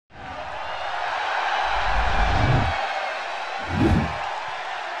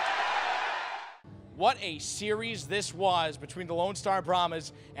What a series this was between the Lone Star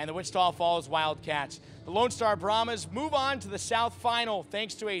Brahmas and the Wichita Falls Wildcats. The Lone Star Brahmas move on to the South Final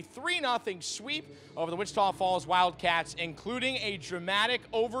thanks to a 3-0 sweep over the Wichita Falls Wildcats, including a dramatic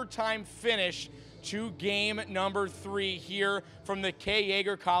overtime finish to game number 3 here from the K.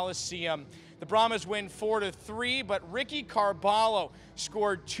 Yeager Coliseum. The Brahmas win 4-3, but Ricky Carballo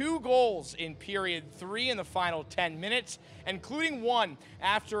scored 2 goals in period 3 in the final 10 minutes, including one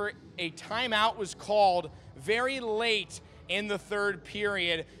after a timeout was called very late in the 3rd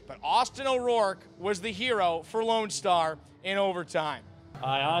period. But Austin O'Rourke was the hero for Lone Star in overtime.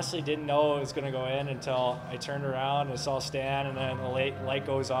 I honestly didn't know it was going to go in until I turned around and saw Stan, and then the light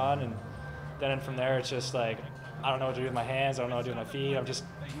goes on, and then from there it's just like, I don't know what to do with my hands, I don't know what to do with my feet. I'm just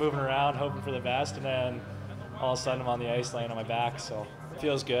moving around, hoping for the best, and then all of a sudden I'm on the ice laying on my back. So it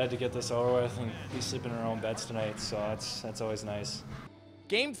feels good to get this over with and be sleeping in our own beds tonight, so that's always nice.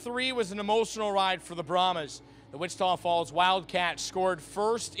 Game 3 was an emotional ride for the Brahmas. The Wichita Falls Wildcats scored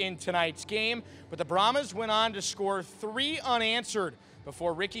first in tonight's game, but the Brahmas went on to score 3 unanswered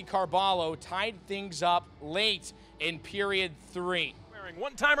before Ricky Carballo tied things up late in period 3.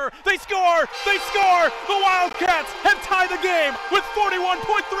 One-timer, they score! They score! The Wildcats have tied the game with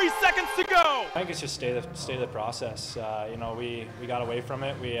 41.3 seconds to go! I think it's just stay the process. You know, we got away from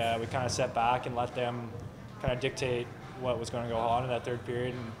it. We kind of sat back and let them kind of dictate what was going to go on in that 3rd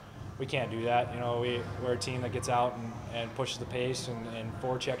period, and we can't do that. You know, we're a team that gets out and pushes the pace and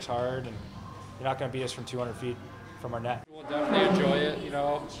forechecks hard, and you're not going to beat us from 200 feet from our net. We'll definitely enjoy it, you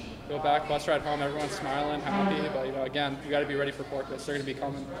know, go back, bus ride home, everyone's smiling, happy, but, you know, again, we got to be ready for Corpus. They're going to be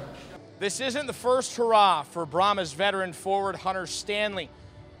coming. This isn't the first hurrah for Brahmas veteran forward Hunter Stanley.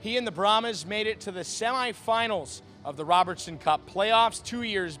 He and the Brahmas made it to the semifinals of the Robertson Cup playoffs 2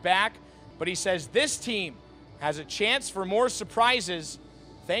 years back, but he says this team has a chance for more surprises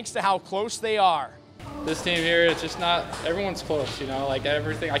thanks to how close they are. This team here, it's just not, everyone's close, you know, like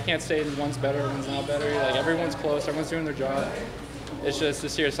everything, I can't say one's better, one's not better, like everyone's close, everyone's doing their job. It's just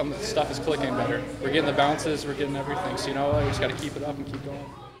this year, some stuff is clicking better. We're getting the bounces, we're getting everything, so you know what, we just got to keep it up and keep going.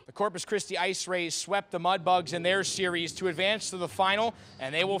 The Corpus Christi Ice Rays swept the Mudbugs in their series to advance to the final,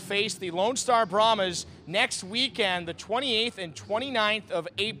 and they will face the Lone Star Brahmas next weekend, the 28th and 29th of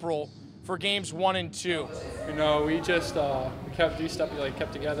April, for games 1 and 2. You know, we just we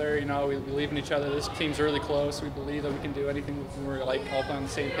kept together. You know, we believe in each other. This team's really close. We believe that we can do anything when we're like all on the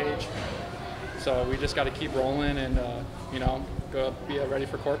same page. So we just got to keep rolling and you know, go be ready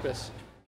for Corpus.